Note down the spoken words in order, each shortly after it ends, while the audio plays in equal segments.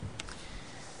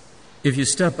If you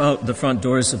step out the front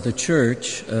doors of the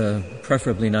church,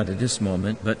 preferably not at this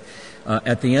moment, but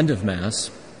at the end of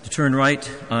Mass, to turn right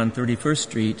on 31st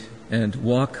Street and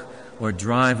walk or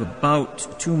drive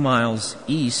about 2 miles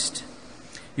east,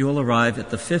 you will arrive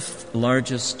at the 5th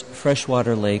largest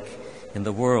freshwater lake in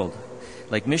the world.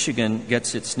 Lake Michigan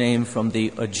gets its name from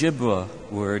the Ojibwa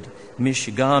word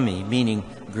Michigami, meaning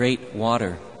great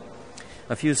water.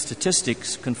 A few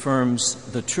statistics confirms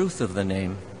the truth of the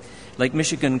name. Lake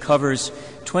Michigan covers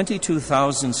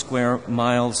 22,000 square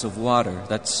miles of water.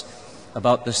 That's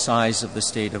about the size of the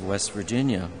state of West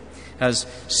Virginia. Has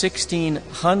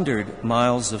 1,600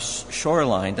 miles of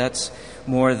shoreline. That's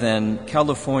more than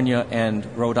California and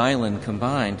Rhode Island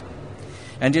combined.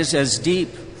 And is as deep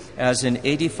as an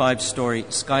 85-story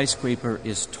skyscraper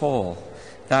is tall.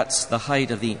 That's the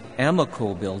height of the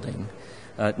Amoco building,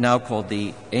 now called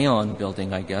the Aon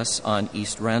building, I guess, on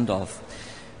East Randolph.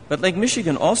 But Lake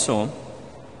Michigan also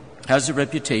has a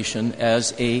reputation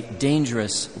as a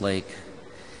dangerous lake,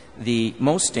 the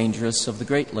most dangerous of the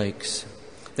Great Lakes.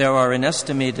 There are an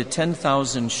estimated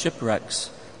 10,000 shipwrecks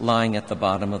lying at the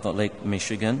bottom of the Lake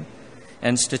Michigan,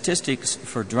 and statistics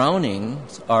for drowning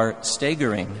are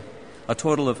staggering. A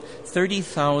total of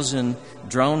 30,000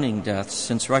 drowning deaths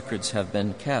since records have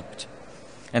been kept,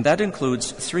 and that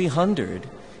includes 300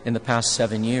 in the past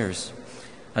 7 years.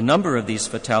 A number of these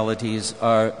fatalities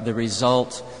are the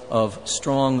result of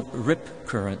strong rip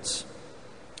currents.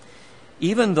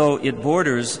 Even though it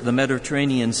borders the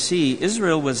Mediterranean Sea,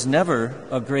 Israel was never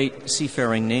a great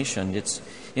seafaring nation.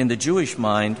 In the Jewish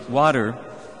mind, water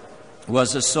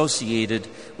was associated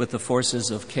with the forces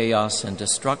of chaos and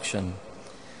destruction.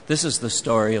 This is the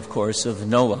story, of course, of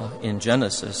Noah in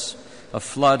Genesis. A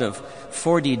flood of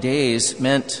 40 days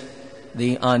meant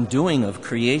the undoing of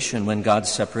creation when God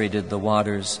separated the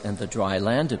waters and the dry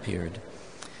land appeared.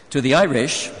 To the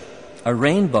Irish, a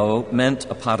rainbow meant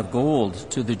a pot of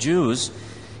gold. To the Jews,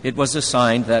 it was a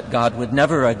sign that God would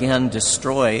never again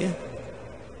destroy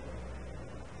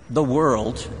the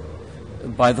world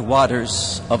by the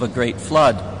waters of a great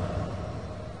flood.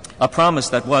 A promise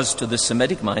that was, to the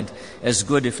Semitic mind, as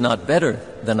good, if not better,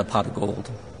 than a pot of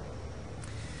gold.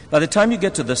 By the time you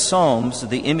get to the Psalms,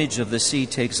 the image of the sea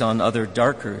takes on other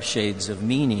darker shades of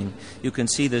meaning. You can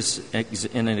see this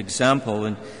in an example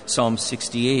in Psalm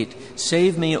 68.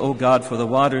 Save me, O God, for the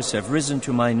waters have risen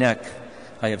to my neck.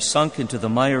 I have sunk into the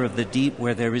mire of the deep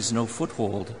where there is no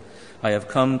foothold. I have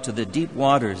come to the deep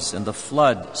waters, and the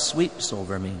flood sweeps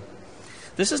over me.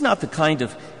 This is not the kind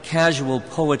of casual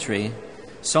poetry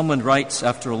someone writes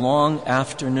after a long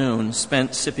afternoon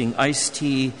spent sipping iced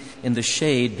tea in the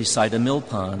shade beside a mill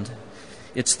pond.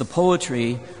 It's the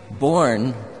poetry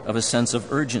born of a sense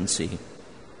of urgency,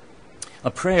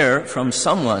 a prayer from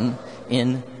someone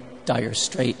in dire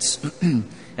straits.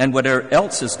 And whatever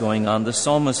else is going on, the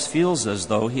psalmist feels as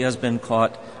though he has been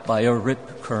caught by a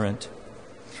rip current.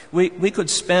 We could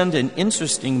spend an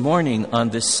interesting morning on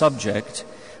this subject,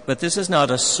 but this is not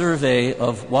a survey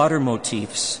of water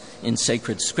motifs in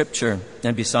sacred scripture.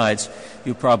 And besides,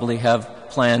 you probably have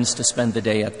plans to spend the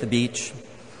day at the beach.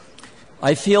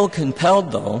 I feel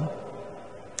compelled, though,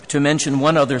 to mention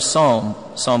one other psalm,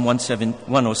 Psalm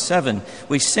 107.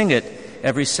 We sing it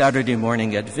every Saturday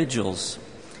morning at vigils.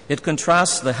 It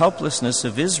contrasts the helplessness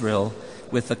of Israel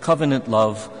with the covenant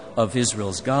love of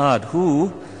Israel's God,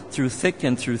 who, through thick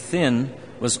and through thin,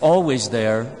 was always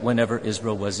there whenever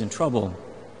Israel was in trouble.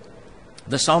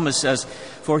 The psalmist says,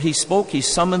 "For he spoke, he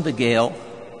summoned the gale,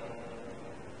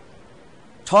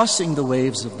 tossing the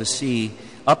waves of the sea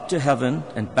up to heaven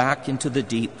and back into the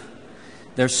deep.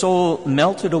 Their soul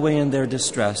melted away in their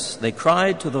distress. They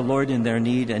cried to the Lord in their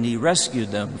need, and he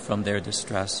rescued them from their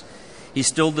distress. He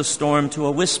stilled the storm to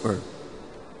a whisper.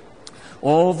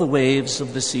 All the waves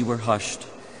of the sea were hushed.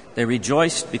 They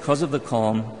rejoiced because of the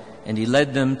calm, and he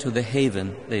led them to the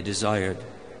haven they desired."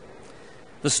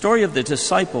 The story of the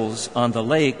disciples on the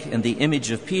lake and the image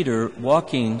of Peter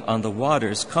walking on the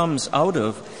waters comes out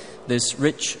of this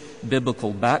rich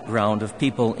biblical background of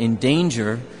people in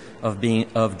danger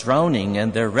of drowning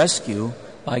and their rescue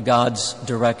by God's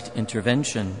direct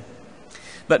intervention.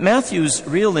 But Matthew's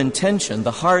real intention,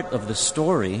 the heart of the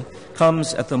story,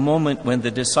 comes at the moment when the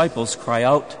disciples cry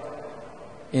out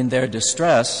in their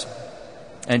distress,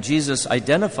 and Jesus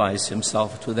identifies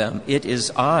himself to them. "It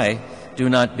is I. Do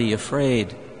not be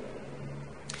afraid."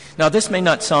 Now, this may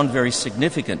not sound very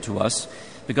significant to us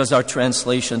because our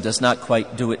translation does not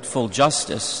quite do it full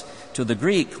justice to the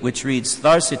Greek, which reads,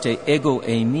 "Tharsite ego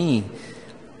eimi,"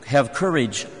 have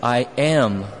courage, I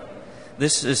am.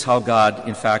 This is how God,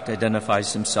 in fact,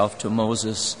 identifies himself to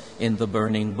Moses in the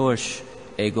burning bush.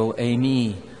 Ego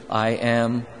eimi, I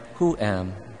am who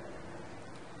am.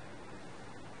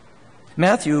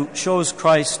 Matthew shows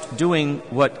Christ doing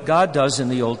what God does in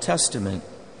the Old Testament,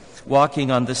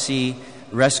 walking on the sea,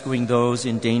 rescuing those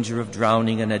in danger of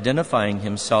drowning, and identifying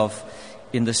himself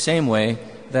in the same way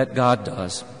that God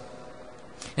does.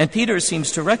 And Peter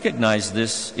seems to recognize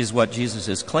this is what Jesus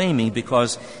is claiming,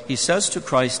 because he says to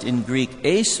Christ in Greek,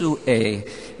 "Esou e,"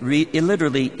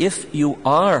 literally, "If you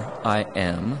are I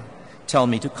am, tell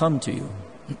me to come to you."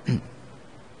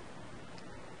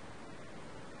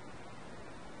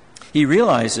 He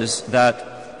realizes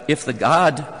that if the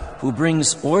God who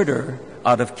brings order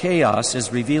out of chaos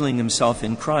is revealing himself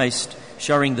in Christ,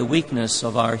 sharing the weakness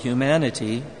of our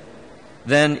humanity,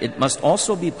 then it must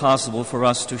also be possible for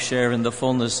us to share in the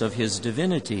fullness of his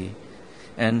divinity.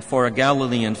 And for a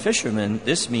Galilean fisherman,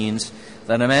 this means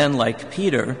that a man like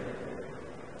Peter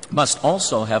must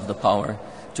also have the power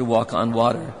to walk on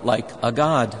water like a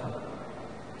god.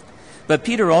 But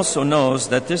Peter also knows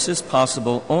that this is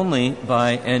possible only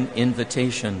by an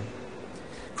invitation.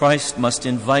 Christ must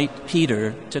invite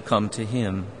Peter to come to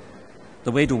him.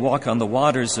 The way to walk on the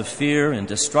waters of fear and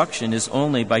destruction is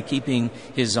only by keeping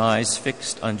his eyes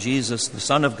fixed on Jesus, the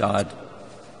Son of God,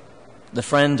 the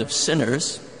friend of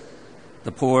sinners,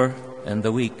 the poor and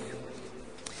the weak.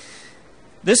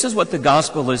 This is what the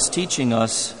gospel is teaching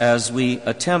us as we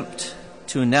attempt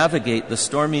to navigate the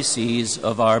stormy seas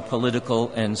of our political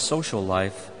and social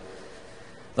life.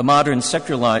 The modern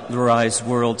secularized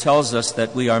world tells us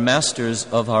that we are masters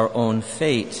of our own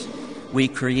fate. We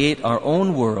create our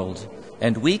own world,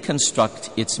 and we construct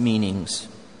its meanings.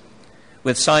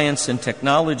 With science and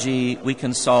technology, we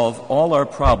can solve all our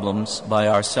problems by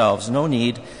ourselves. No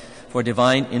need for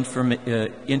divine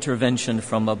intervention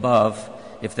from above,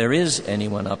 if there is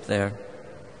anyone up there.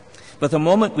 But the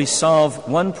moment we solve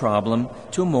one problem,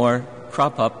 two more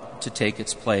crop up to take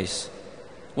its place.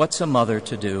 What's a mother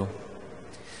to do?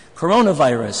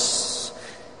 Coronavirus,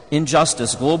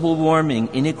 injustice, global warming,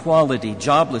 inequality,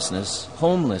 joblessness,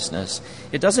 homelessness.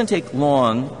 It doesn't take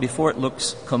long before it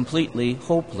looks completely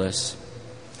hopeless.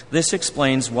 This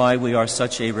explains why we are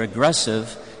such a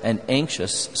regressive and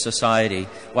anxious society,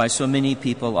 why so many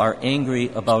people are angry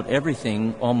about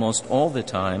everything almost all the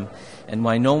time, and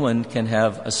why no one can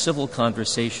have a civil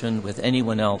conversation with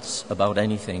anyone else about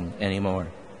anything anymore.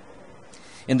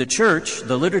 In the church,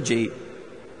 the liturgy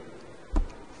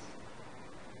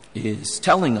is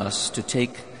telling us to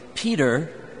take Peter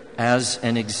as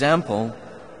an example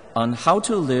on how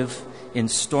to live in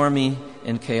stormy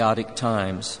and chaotic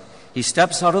times. He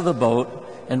steps out of the boat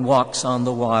and walks on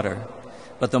the water.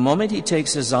 But the moment he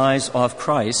takes his eyes off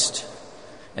Christ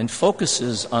and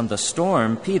focuses on the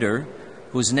storm, Peter,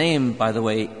 whose name, by the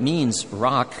way, means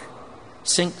rock,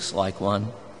 sinks like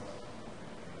one.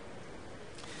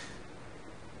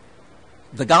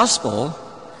 The gospel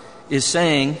is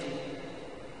saying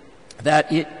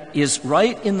that it is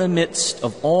right in the midst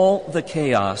of all the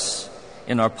chaos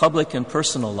in our public and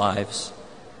personal lives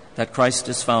that Christ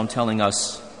is found telling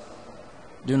us,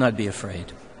 do not be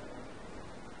afraid.